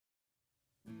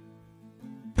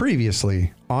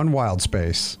Previously on Wild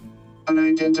Space.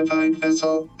 Unidentified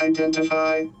vessel,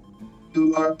 identify.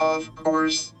 You are off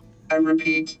course. I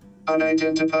repeat,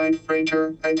 unidentified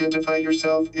freighter, identify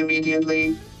yourself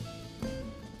immediately.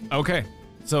 Okay,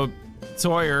 so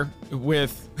Sawyer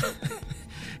with,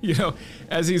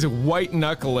 as he's white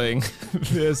knuckling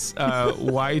this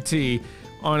YT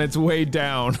on its way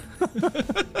down,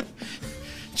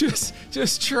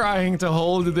 just trying to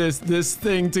hold this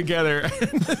thing together,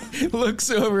 and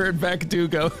looks over at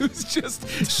Vecdugo, who's just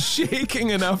shaking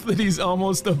enough that he's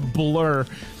almost a blur.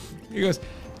 He goes,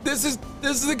 "This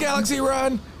is the Galaxy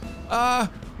Run.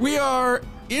 We are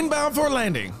inbound for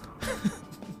landing."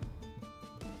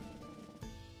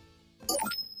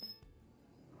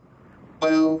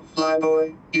 Well,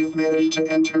 Flyboy, you've managed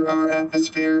to enter our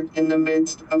atmosphere in the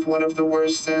midst of one of the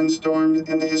worst sandstorms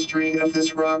in the history of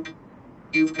this rock.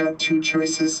 You've got two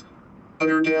choices. Put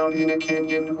her down in a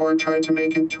canyon or try to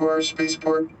make it to our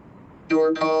spaceport.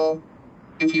 Your call.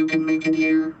 If you can make it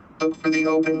here, look for the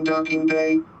open docking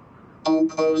bay. I'll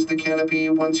close the canopy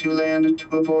once you land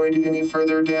to avoid any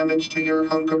further damage to your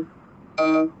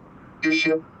your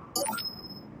ship.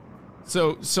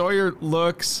 So Sawyer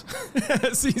looks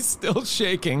as he's still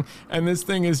shaking, and this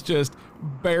thing is just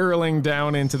barreling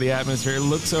down into the atmosphere.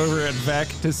 Looks over at Vec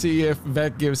to see if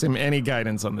Vec gives him any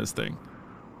guidance on this thing.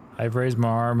 I've raised my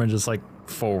arm and just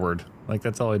forward.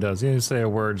 That's all he does. He didn't say a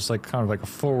word, just kind of like a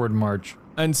forward march.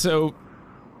 And so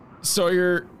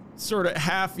Sawyer sort of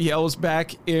half yells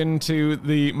back into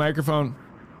the microphone,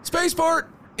 "Spaceport,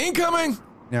 incoming!"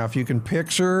 Now, if you can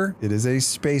picture, it is a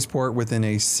spaceport within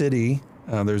a city.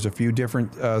 There's a few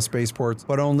different spaceports,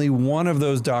 but only one of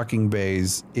those docking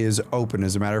bays is open.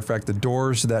 As a matter of fact, the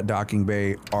doors to that docking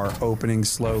bay are opening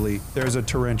slowly. There's a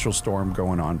torrential storm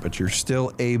going on, but you're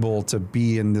still able to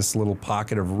be in this little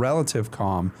pocket of relative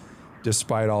calm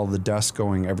despite all the dust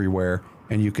going everywhere.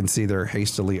 And you can see they're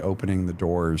hastily opening the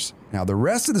doors. Now, the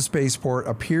rest of the spaceport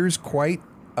appears quite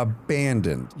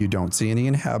abandoned. You don't see any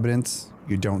inhabitants.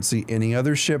 You don't see any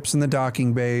other ships in the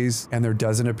docking bays, and there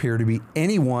doesn't appear to be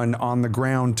anyone on the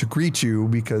ground to greet you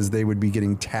because they would be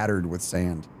getting tattered with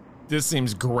sand. This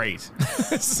seems great.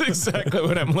 This is exactly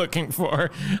what I'm looking for.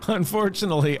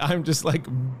 Unfortunately, I'm just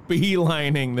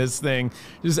beelining this thing,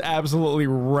 just absolutely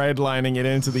redlining it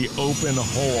into the open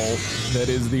hole that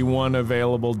is the one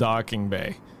available docking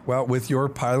bay. Well, with your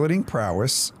piloting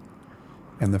prowess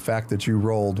and the fact that you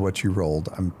rolled what you rolled,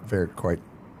 I'm quite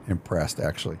impressed,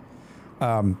 actually.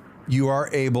 You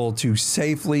are able to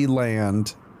safely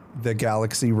land the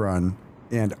Galaxy Run,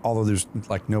 and although there's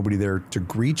nobody there to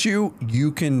greet you,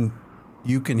 you can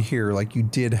hear, you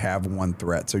did have one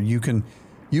threat, so you can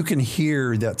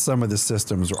hear that some of the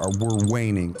systems were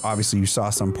waning. Obviously, you saw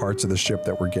some parts of the ship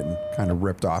that were getting kind of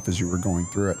ripped off as you were going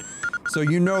through it, so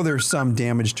there's some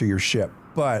damage to your ship,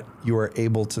 but you are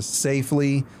able to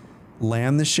safely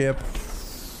land the ship.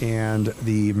 And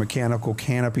the mechanical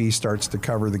canopy starts to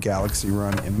cover the Galaxy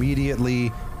Run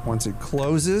immediately. Once it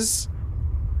closes,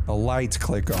 the lights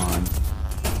click on,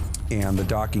 and the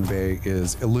docking bay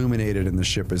is illuminated, and the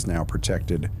ship is now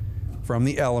protected from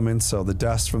the elements. So the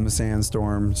dust from the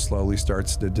sandstorm slowly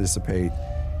starts to dissipate,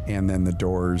 and then the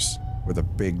doors, with a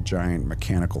big giant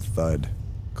mechanical thud,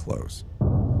 close.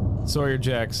 Sawyer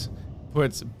Jax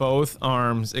puts both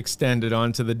arms extended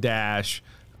onto the dash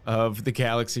of the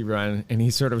Galaxy Run, and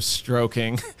he's sort of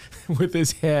stroking with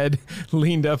his head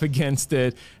leaned up against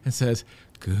it and says,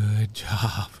 "Good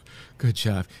job. Good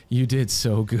job. You did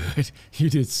so good.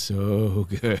 You did so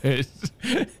good."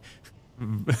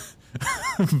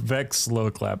 Vex slow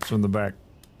claps from the back.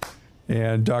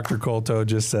 And Dr. Kolto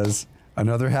just says,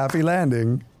 "Another happy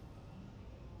landing."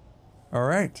 All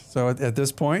right. So at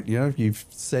this point, you've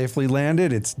safely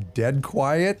landed. It's dead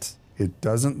quiet. It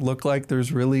doesn't look like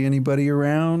there's really anybody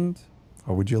around.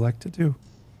 What would you like to do?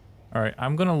 All right,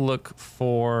 I'm gonna look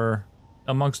for,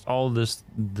 amongst all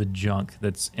the junk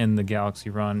that's in the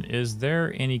Galaxy Run, is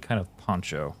there any kind of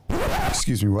poncho?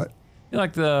 Excuse me, what?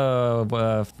 Like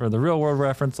for the real world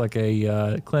reference, like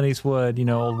a Clint Eastwood,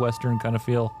 old Western kind of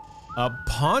feel. A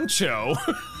poncho?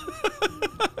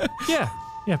 Yeah,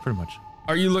 pretty much.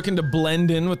 Are you looking to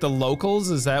blend in with the locals?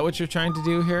 Is that what you're trying to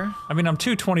do here? I mean, I'm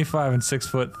 225 and 6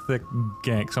 foot thick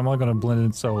gank, so I'm only gonna blend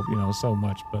in so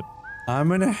much, but. I'm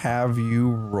gonna have you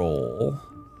roll.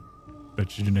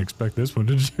 Bet you didn't expect this one,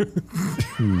 did you?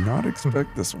 Do not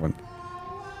expect this one.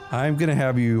 I'm gonna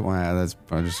have you, I'm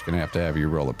just gonna have to have you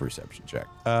roll a perception check.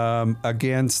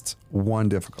 Against one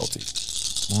difficulty.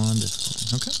 One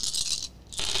difficulty,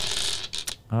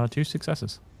 okay. 2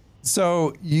 successes.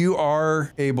 So you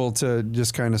are able to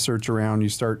just kind of search around. You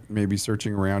start maybe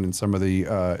searching around in some of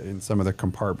the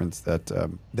compartments that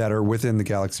are within the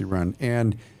Galaxy Run,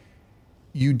 and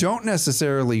you don't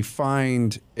necessarily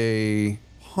find a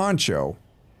honcho,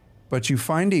 but you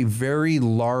find a very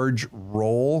large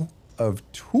roll of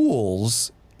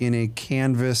tools in a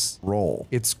canvas roll.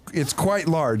 It's quite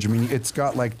large. I mean, it's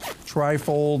got like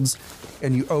trifolds,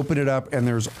 and you open it up, and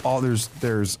there's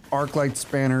arc light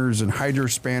spanners and hydro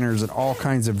spanners and all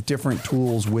kinds of different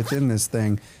tools within this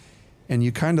thing. And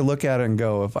you kind of look at it and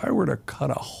go, if I were to cut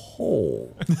a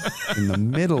hole in the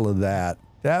middle of that,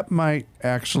 that might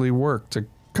actually work to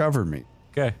cover me.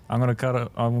 Okay, I'm gonna cut a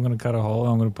hole. And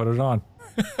I'm gonna put it on.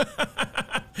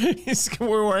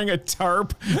 We're wearing a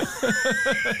tarp.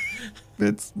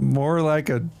 It's more like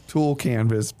a tool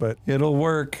canvas, but it'll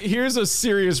work. Here's a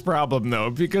serious problem,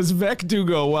 though, because Vec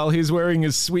Dugo, while he's wearing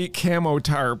his sweet camo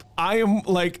tarp, I am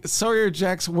like Sawyer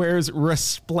Jax wears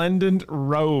resplendent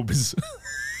robes.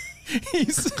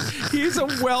 He's a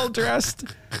well-dressed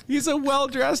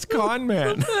con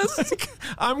man. Like,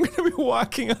 I'm gonna be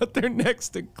walking out there next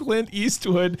to Clint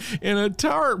Eastwood in a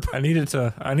tarp. I needed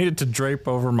to drape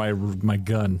over my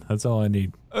gun. That's all I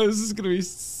need. Oh, this is gonna be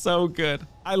so good.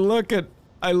 I look at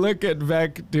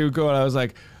Vec Dugo and I was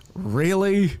like,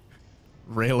 really?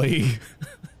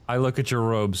 I look at your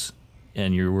robes,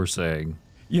 and you were saying,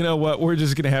 you know what? We're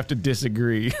just gonna have to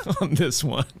disagree on this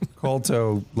one.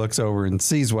 Kolto looks over and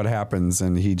sees what happens,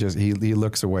 and he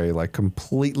looks away like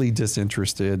completely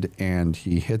disinterested, and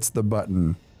he hits the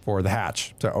button for the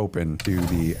hatch to open to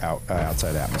the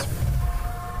outside atmosphere.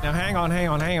 Now hang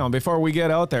on. Before we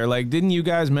get out there, like, didn't you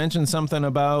guys mention something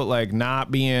about like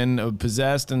not being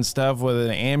possessed and stuff with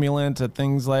an amulet and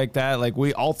things like that? Like,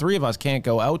 all three of us can't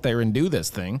go out there and do this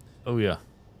thing. "Oh yeah.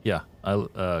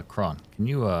 Kron, can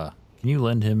you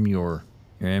lend him your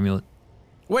amulet?"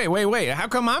 Wait. How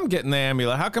come I'm getting the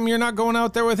amulet? How come you're not going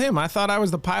out there with him? I thought I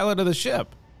was the pilot of the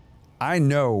ship. I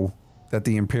know that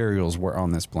the Imperials were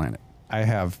on this planet. I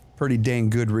have pretty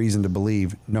dang good reason to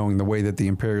believe, knowing the way that the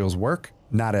Imperials work,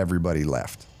 not everybody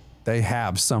left. They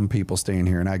have some people staying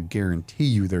here, and I guarantee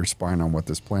you they're spying on what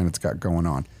this planet's got going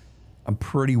on. I'm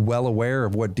pretty well aware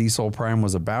of what Diesel Prime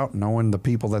was about, knowing the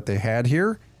people that they had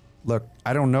here. Look,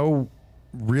 I don't know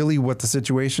really what the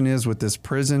situation is with this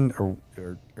prison or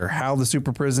how the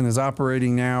super prison is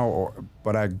operating now,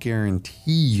 but I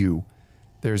guarantee you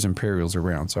there's Imperials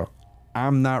around. So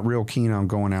I'm not real keen on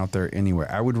going out there anyway.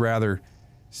 I would rather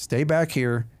stay back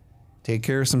here, take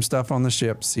care of some stuff on the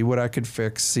ship, see what I could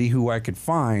fix, see who I could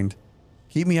find.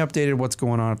 Keep me updated what's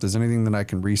going on. If there's anything that I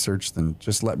can research, then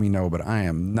just let me know. But I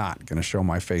am not going to show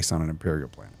my face on an Imperial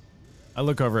planet. I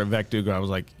look over at Vec Dugo. I was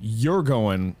like, you're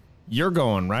going,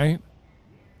 right?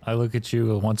 I look at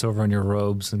you once over in your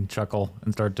robes and chuckle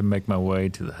and start to make my way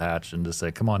to the hatch and just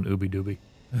say, "Come on, ooby dooby."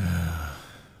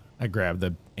 I grab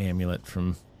the amulet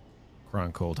from Kash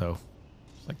Kolto.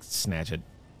 Just like snatch it.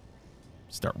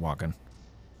 Start walking.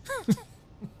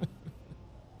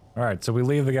 All right, so we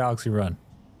leave the Galaxy Run.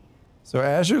 So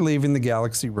as you're leaving the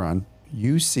Galaxy Run,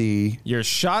 you see... You're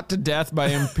shot to death by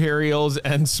Imperials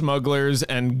and smugglers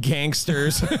and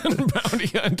gangsters and bounty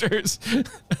hunters.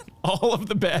 All of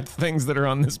the bad things that are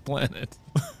on this planet.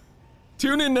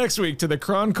 Tune in next week to the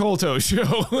Kash Kolto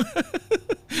Show.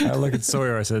 I look at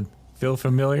Sawyer. I said, "Feel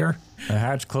familiar? A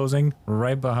hatch closing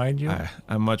right behind you?"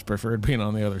 I much preferred being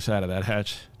on the other side of that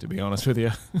hatch, to be honest with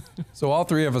you. So all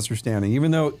three of us are standing,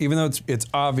 even though it's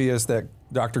obvious that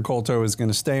Dr. Kolto is going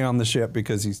to stay on the ship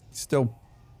because he's still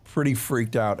pretty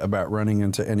freaked out about running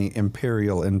into any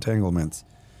Imperial entanglements.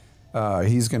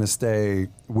 He's going to stay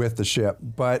with the ship,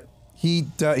 but he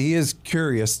is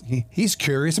curious. He's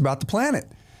curious about the planet,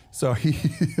 so he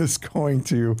is going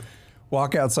to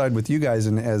walk outside with you guys.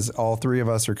 And as all three of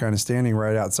us are kind of standing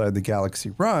right outside the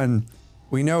Galaxy Run,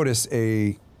 we notice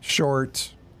a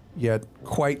short yet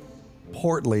quite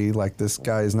portly, like this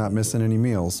guy is not missing any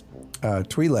meals,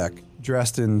 Twi'lek,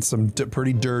 dressed in some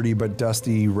pretty dirty but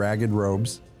dusty, ragged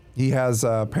robes. He has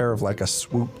a pair of like a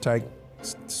swoop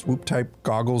type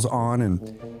goggles on,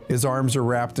 and his arms are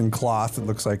wrapped in cloth. It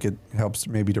looks like it helps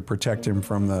maybe to protect him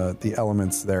from the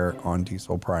elements there on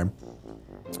Diesel Prime.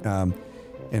 And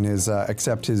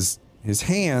except his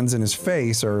hands and his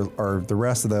face are the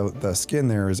rest of the skin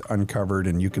there is uncovered,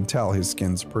 and you can tell his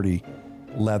skin's pretty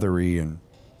leathery, and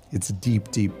it's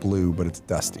deep blue, but it's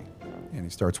dusty. And he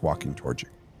starts walking towards you.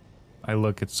 I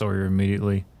look at Sawyer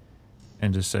immediately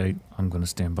and just say, "I'm going to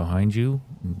stand behind you.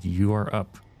 You are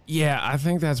up." Yeah, I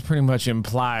think that's pretty much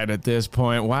implied at this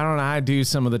point. Why don't I do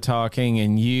some of the talking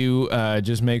and you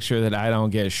just make sure that I don't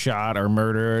get shot or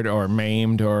murdered or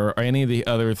maimed or any of the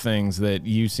other things that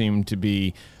you seem to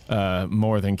be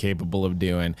more than capable of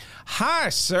doing. Hi,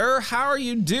 sir. How are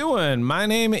you doing? My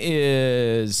name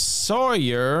is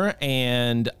Sawyer,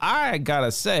 and I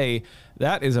gotta say,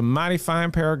 that is a mighty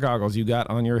fine pair of goggles you got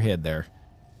on your head there.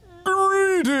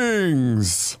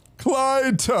 Greetings!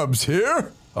 Clyde Tubbs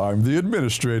here. I'm the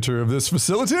administrator of this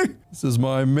facility. This is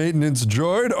my maintenance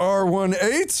droid,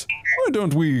 R18. Why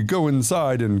don't we go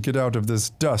inside and get out of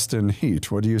this dust and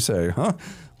heat? What do you say, huh?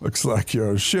 Looks like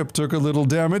your ship took a little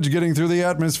damage getting through the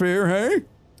atmosphere, hey?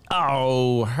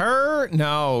 Oh, her?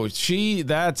 No,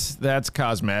 that's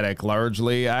cosmetic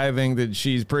largely. I think that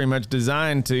she's pretty much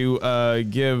designed to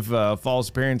give false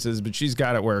appearances, but she's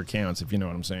got it where it counts, if you know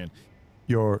what I'm saying.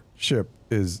 Your ship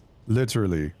is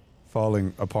literally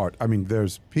falling apart. I mean,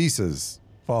 there's pieces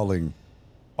falling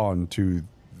onto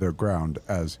the ground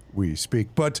as we speak,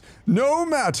 but no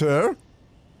matter.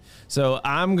 So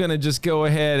I'm going to just go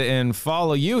ahead and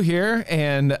follow you here,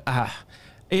 and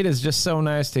it is just so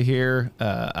nice to hear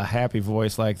a happy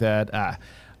voice like that.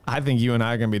 I think you and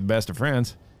I are going to be the best of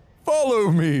friends.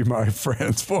 Follow me, my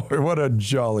friends. Boy, what a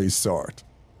jolly sort.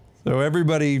 So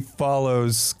everybody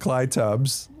follows Clyde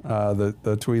Tubbs, the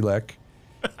Twi'lek,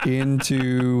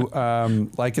 into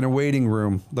like in a waiting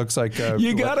room. Looks like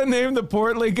you gotta name the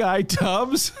portly guy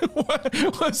Tubbs.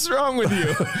 What's wrong with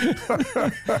you?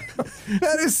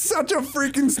 That is such a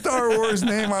freaking Star Wars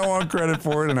name. I want credit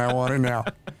for it, and I want it now.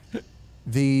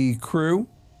 The crew,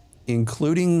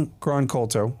 including Kash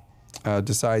Kolto,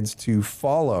 decides to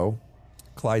follow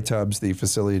Clyde Tubbs, the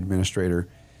facility administrator,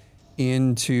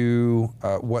 into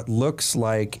what looks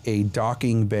like a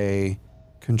docking bay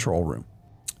control room.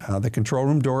 The control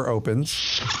room door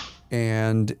opens,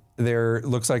 and there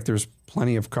looks like there's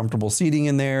plenty of comfortable seating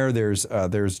in there.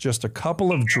 There's just a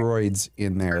couple of droids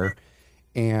in there,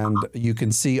 and you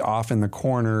can see off in the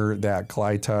corner that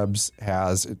Clyde Tubbs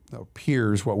has, it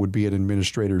appears, what would be an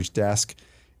administrator's desk,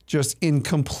 just in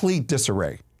complete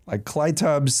disarray. Like, Clyde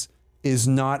Tubbs is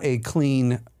not a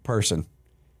clean person.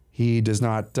 He does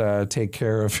not take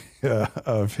care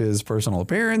of his personal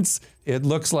appearance. It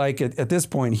looks like at this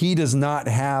point he does not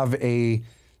have a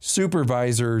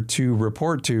supervisor to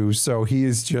report to, so he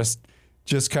is just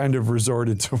kind of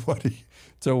resorted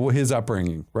to his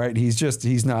upbringing, right?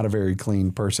 He's not a very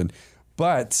clean person,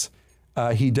 but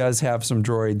he does have some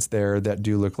droids there that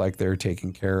do look like they're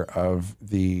taking care of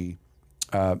the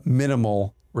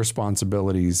minimal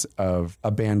responsibilities of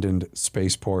abandoned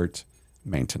spaceport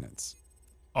maintenance.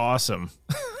 Awesome.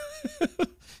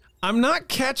 I'm not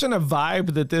catching a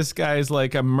vibe that this guy's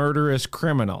like a murderous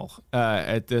criminal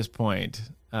at this point.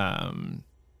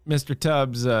 Mr.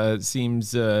 Tubbs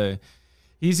seems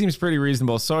pretty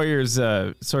reasonable.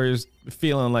 Sawyer's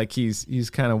feeling like he's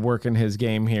kind of working his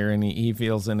game here, and he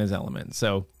feels in his element.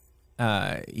 So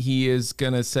he is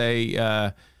gonna say,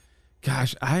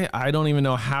 "Gosh, I don't even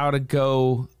know how to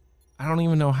go. I don't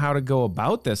even know how to go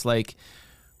about this. Like,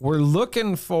 we're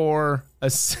looking for a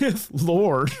Sith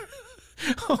Lord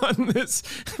on this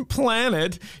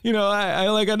planet. You know,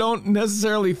 I don't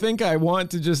necessarily think I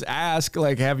want to just ask,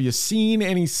 like, have you seen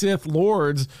any Sith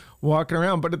Lords walking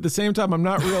around? But at the same time, I'm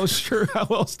not real sure how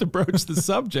else to broach the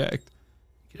subject.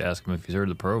 You could ask him if he's heard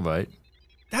of the Provite.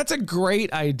 That's a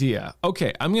great idea.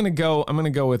 Okay, I'm gonna go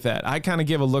with that. I kind of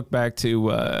give a look back to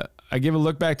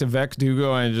Vex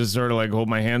Dugo and just sort of like hold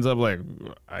my hands up, like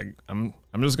I'm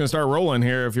just gonna start rolling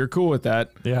here if you're cool with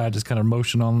that. Yeah, I just kind of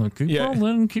motion on the keep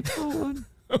rolling.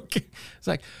 Okay, it's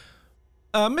like,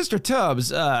 Mr.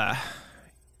 Tubbs,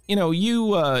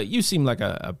 you seem like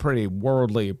a pretty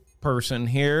worldly person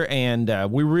here,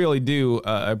 and we really do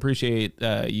appreciate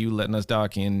you letting us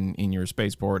dock in your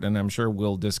spaceport, and I'm sure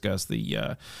we'll discuss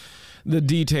the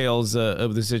details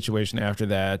of the situation after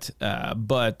that.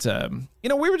 But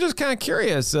we were just kind of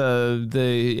curious.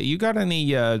 You got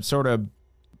any sort of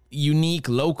unique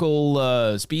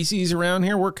local species around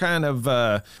here? We're kind of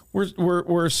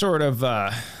we're sort of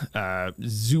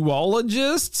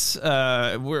zoologists.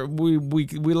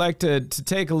 We like to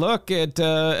take a look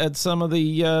at some of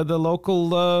the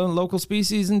local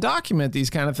species and document these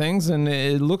kind of things. And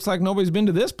it looks like nobody's been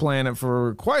to this planet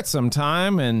for quite some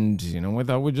time. And we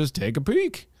thought we'd just take a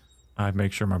peek. I'd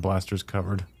make sure my blaster's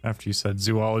covered after you said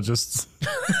zoologists.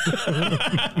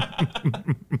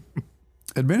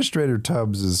 Administrator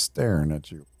Tubbs is staring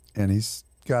at you, and he's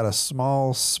got a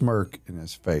small smirk in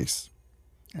his face.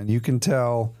 And you can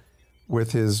tell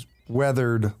with his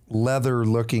weathered,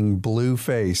 leather-looking blue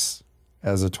face,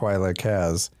 as a Twi'lek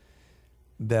has,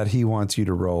 that he wants you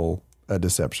to roll a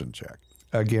deception check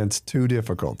against 2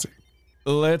 difficulty.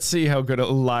 Let's see how good a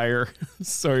liar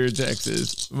Sawyer Jax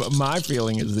is. My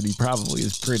feeling is that he probably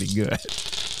is pretty good.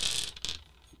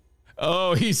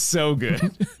 Oh, he's so good.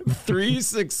 3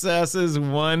 successes,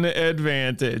 1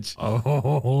 advantage.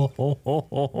 Okay,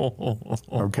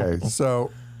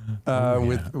 so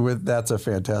with that's a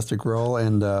fantastic roll,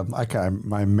 and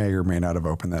I may or may not have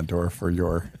opened that door for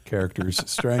your character's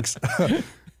strengths.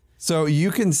 So you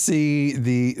can see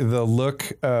the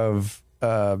look of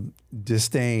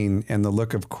disdain and the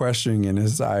look of questioning in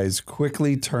his eyes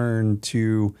quickly turn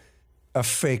to a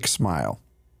fake smile.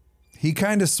 He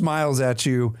kind of smiles at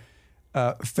you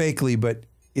fakely, but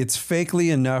it's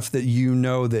fakely enough that you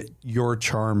know that your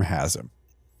charm has him.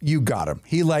 You got him.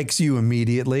 He likes you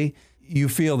immediately. You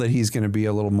feel that he's going to be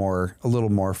a little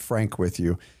more frank with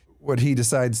you. What he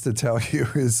decides to tell you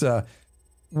is,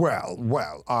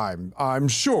 Well, I'm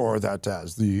sure that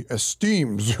as the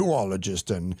esteemed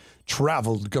zoologist and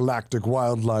traveled galactic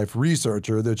wildlife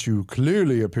researcher that you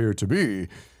clearly appear to be,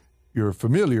 you're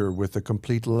familiar with the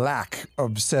complete lack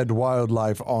of said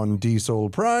wildlife on D-Sol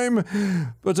Prime,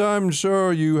 but I'm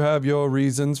sure you have your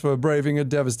reasons for braving a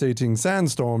devastating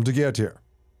sandstorm to get here.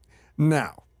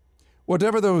 Now,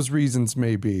 whatever those reasons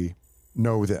may be,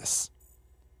 know this.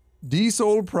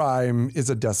 D-Sol Prime is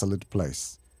a desolate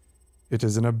place. It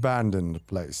is an abandoned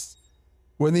place.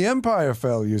 When the Empire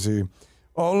fell, you see,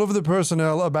 all of the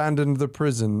personnel abandoned the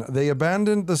prison. They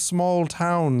abandoned the small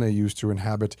town they used to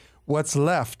inhabit. What's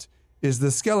left is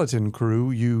the skeleton crew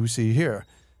you see here,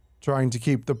 trying to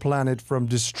keep the planet from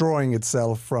destroying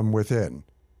itself from within.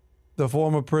 The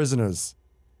former prisoners,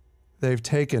 they've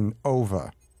taken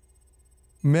over.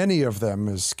 Many of them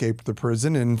escaped the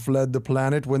prison and fled the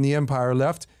planet when the Empire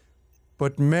left,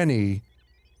 but many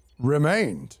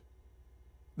remained.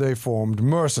 They formed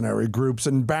mercenary groups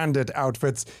and bandit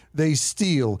outfits. They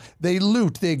steal, they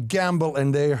loot, they gamble,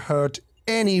 and they hurt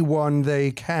anyone they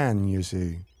can, you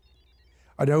see.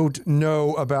 I don't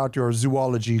know about your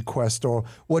zoology quest or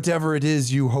whatever it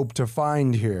is you hope to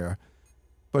find here,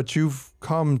 but you've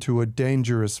come to a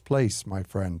dangerous place, my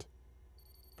friend.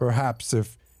 Perhaps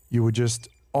if you were just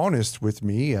honest with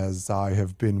me, as I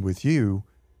have been with you,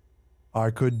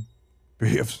 I could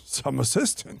be of some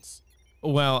assistance.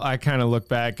 Well, I kind of look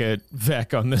back at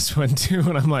Vec on this one too,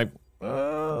 and I'm like,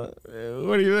 what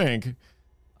do you think?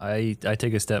 I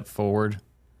take a step forward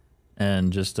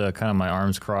and just kind of my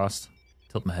arms crossed,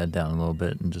 tilt my head down a little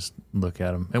bit and just look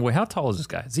at him. And wait, how tall is this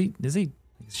guy? Is he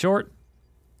short?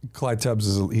 Clyde Tubbs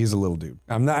he's a little dude.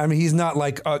 He's not an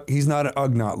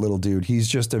Ugnaught little dude. He's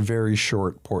just a very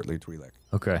short, portly Twi'lek.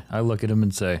 Okay, I look at him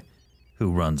and say,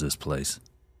 who runs this place?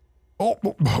 Oh,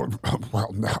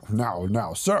 well,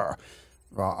 now, sir.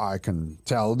 I can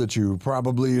tell that you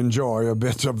probably enjoy a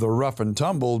bit of the rough and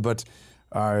tumble, but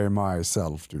I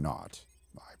myself do not.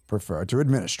 I prefer to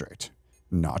administrate,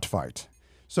 not fight.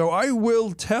 So I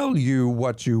will tell you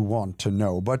what you want to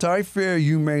know, but I fear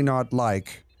you may not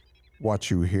like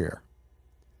what you hear.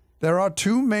 There are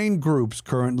 2 main groups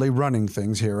currently running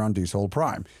things here on D-Sol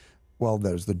Prime. Well,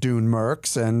 there's the Dune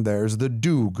Mercs and there's the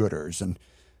Do-Gooders. And,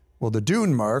 well, the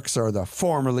Dune Mercs are the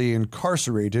formerly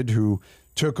incarcerated who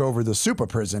took over the super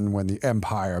prison when the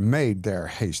Empire made their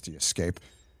hasty escape.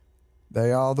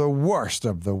 They are the worst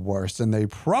of the worst, and they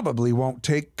probably won't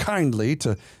take kindly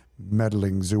to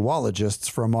meddling zoologists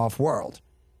from off-world.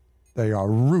 They are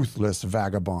ruthless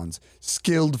vagabonds,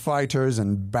 skilled fighters,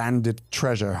 and bandit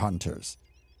treasure hunters.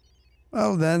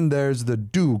 Well, then there's the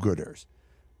do-gooders.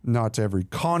 Not every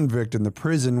convict in the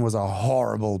prison was a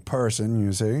horrible person,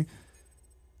 you see.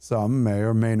 Some may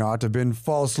or may not have been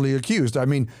falsely accused. I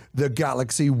mean, the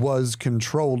galaxy was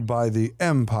controlled by the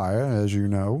Empire, as you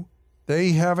know.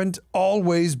 They haven't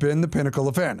always been the pinnacle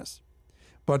of fairness.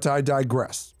 But I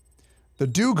digress. The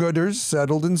do-gooders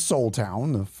settled in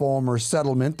Soltown, the former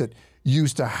settlement that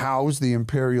used to house the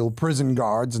Imperial prison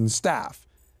guards and staff.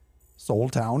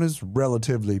 Soltown is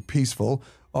relatively peaceful,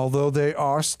 although they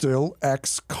are still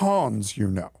ex-cons, you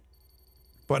know.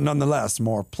 But nonetheless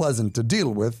more pleasant to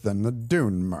deal with than the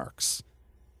Dune Mercs.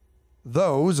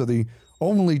 Those are the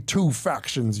only 2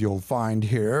 factions you'll find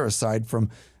here, aside from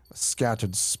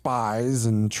scattered spies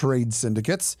and trade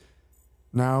syndicates.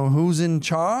 Now, who's in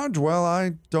charge? Well,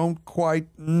 I don't quite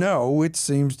know. It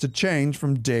seems to change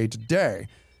from day to day.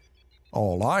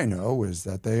 All I know is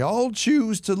that they all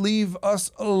choose to leave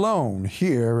us alone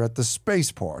here at the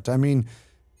spaceport. I mean,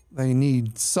 they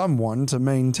need someone to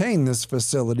maintain this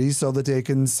facility so that they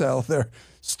can sell their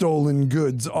stolen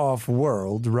goods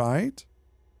off-world, right?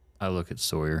 I look at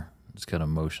Sawyer, just kind of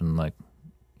motion like,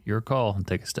 your call, and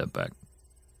take a step back.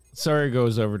 Sawyer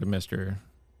goes over to Mr.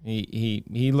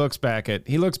 He looks back at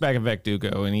Vec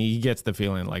Dugo, and he gets the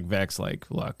feeling like Vec's like,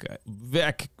 look,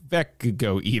 Vec could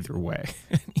go either way.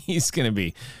 He's gonna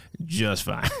be just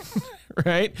fine,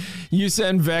 right? You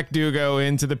send Vec Dugo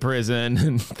into the prison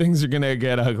and things are going to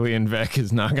get ugly and Vec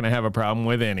is not going to have a problem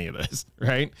with any of this,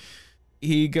 right?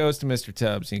 He goes to Mr.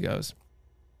 Tubbs. He goes,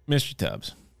 Mr.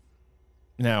 Tubbs.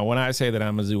 Now, when I say that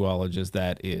I'm a zoologist,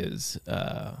 that is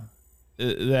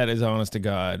honest to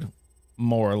God,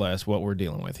 more or less what we're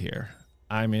dealing with here.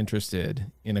 I'm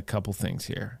interested in a couple things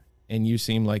here. And you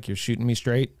seem like you're shooting me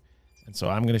straight. And so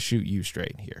I'm going to shoot you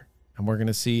straight here. And we're going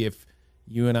to see if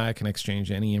you and I can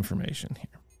exchange any information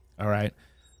here. All right.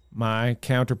 My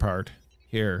counterpart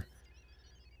here,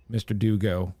 Mr.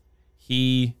 Dugo,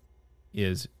 he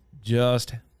is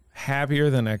just happier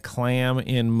than a clam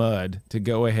in mud to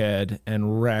go ahead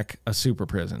and wreck a super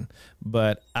prison.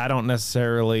 But I don't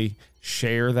necessarily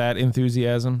share that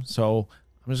enthusiasm. So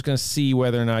I'm just going to see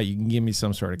whether or not you can give me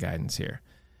some sort of guidance here.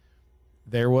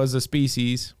 There was a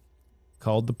species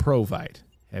called the provite.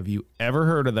 Have you ever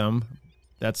heard of them?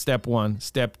 That's step one.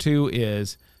 Step two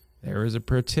is there is a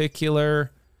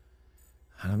particular,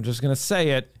 I'm just going to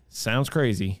say it, sounds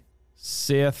crazy,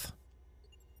 Sith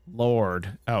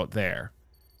Lord out there.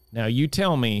 Now you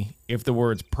tell me if the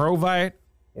words provite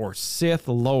or Sith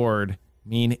Lord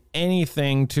mean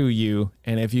anything to you,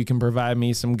 and if you can provide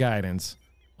me some guidance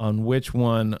on which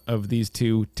one of these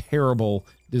two terrible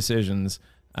decisions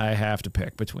I have to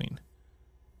pick between.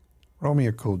 Roll me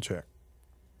a cool check.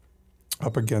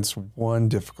 Up against one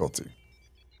difficulty.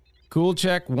 Cool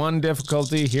check, one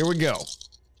difficulty. Here we go.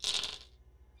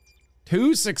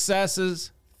 2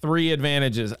 successes, 3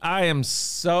 advantages. I am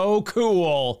so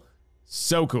cool.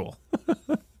 So cool.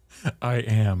 I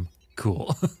am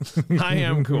cool. I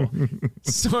am cool.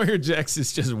 Sawyer Jex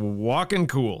is just walking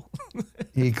cool.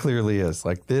 He clearly is.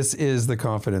 Like, this is the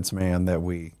confidence man that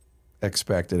we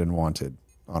expected and wanted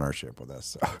on our ship with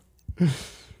us. So.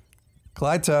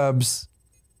 Clyde Tubbs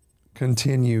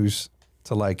continues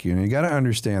to like you. And you got to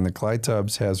understand that Clyde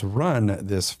Tubbs has run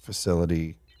this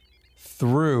facility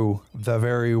through the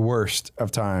very worst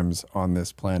of times on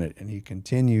this planet, and he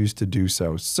continues to do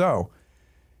so. So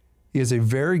he is a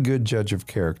very good judge of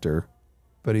character,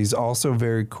 but he's also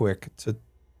very quick to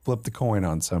flip the coin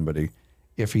on somebody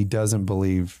if he doesn't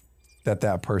believe that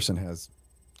that person has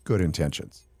good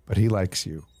intentions. But he likes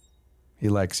you. He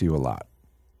likes you a lot.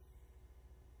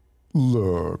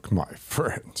 Look, my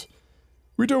friend.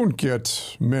 We don't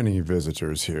get many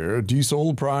visitors here.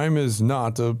 Diesel Prime is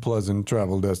not a pleasant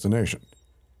travel destination.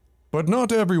 But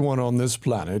not everyone on this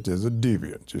planet is a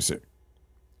deviant, you see.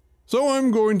 So I'm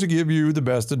going to give you the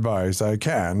best advice I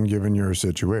can given your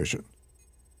situation.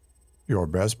 Your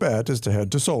best bet is to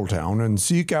head to Soultown and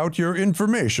seek out your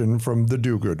information from the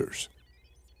do-gooders.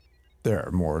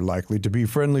 They're more likely to be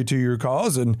friendly to your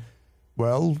cause and,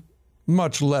 well,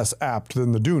 much less apt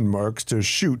than the Dune Mercs to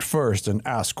shoot first and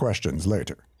ask questions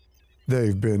later.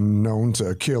 They've been known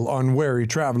to kill unwary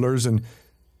travelers and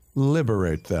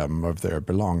liberate them of their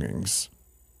belongings.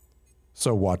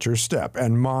 So watch your step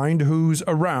and mind who's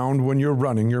around when you're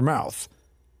running your mouth.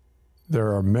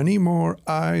 There are many more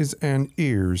eyes and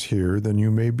ears here than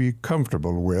you may be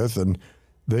comfortable with, and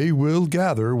they will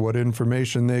gather what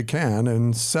information they can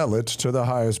and sell it to the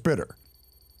highest bidder.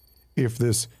 If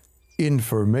this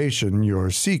information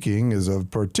you're seeking is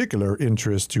of particular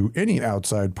interest to any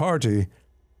outside party,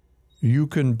 you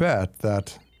can bet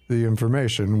that the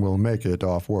information will make it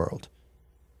off-world.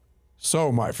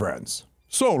 So, my friends,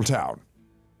 Soultown.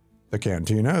 The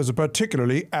cantina is a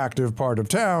particularly active part of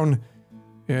town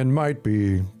and might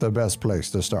be the best place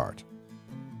to start.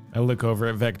 I look over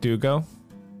at Vec Dugo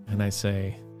and I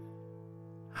say,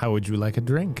 how would you like a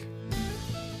drink?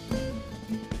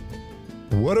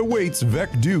 What awaits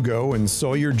Vec Dugo and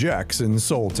Sawyer Jex in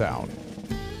Soultown?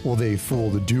 Will they fool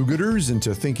the do-gooders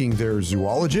into thinking they're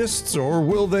zoologists, or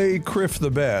will they criff the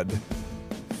bed?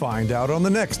 Find out on the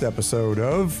next episode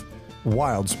of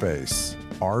Wild Space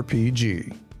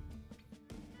RPG.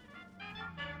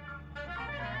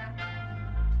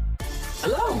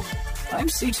 Hello, I'm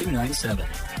C297.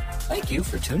 Thank you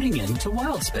for tuning in to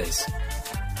Wild Space.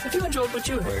 If you enjoyed what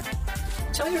you heard,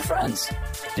 tell your friends,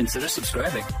 consider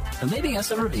subscribing, and leaving us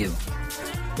a review.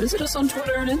 Visit us on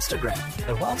Twitter and Instagram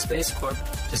at Wild Space Corp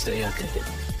to stay updated.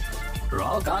 For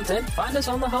all content, find us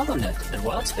on the HoloNet at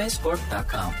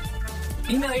wildspacecorp.com.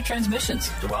 Email your transmissions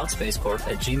to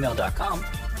wildspacecorp@gmail.com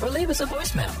or leave us a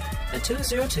voicemail at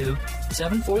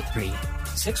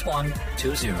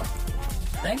 202-743-6120.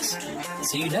 Thanks, and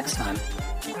see you next time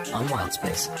on Wild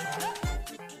Space.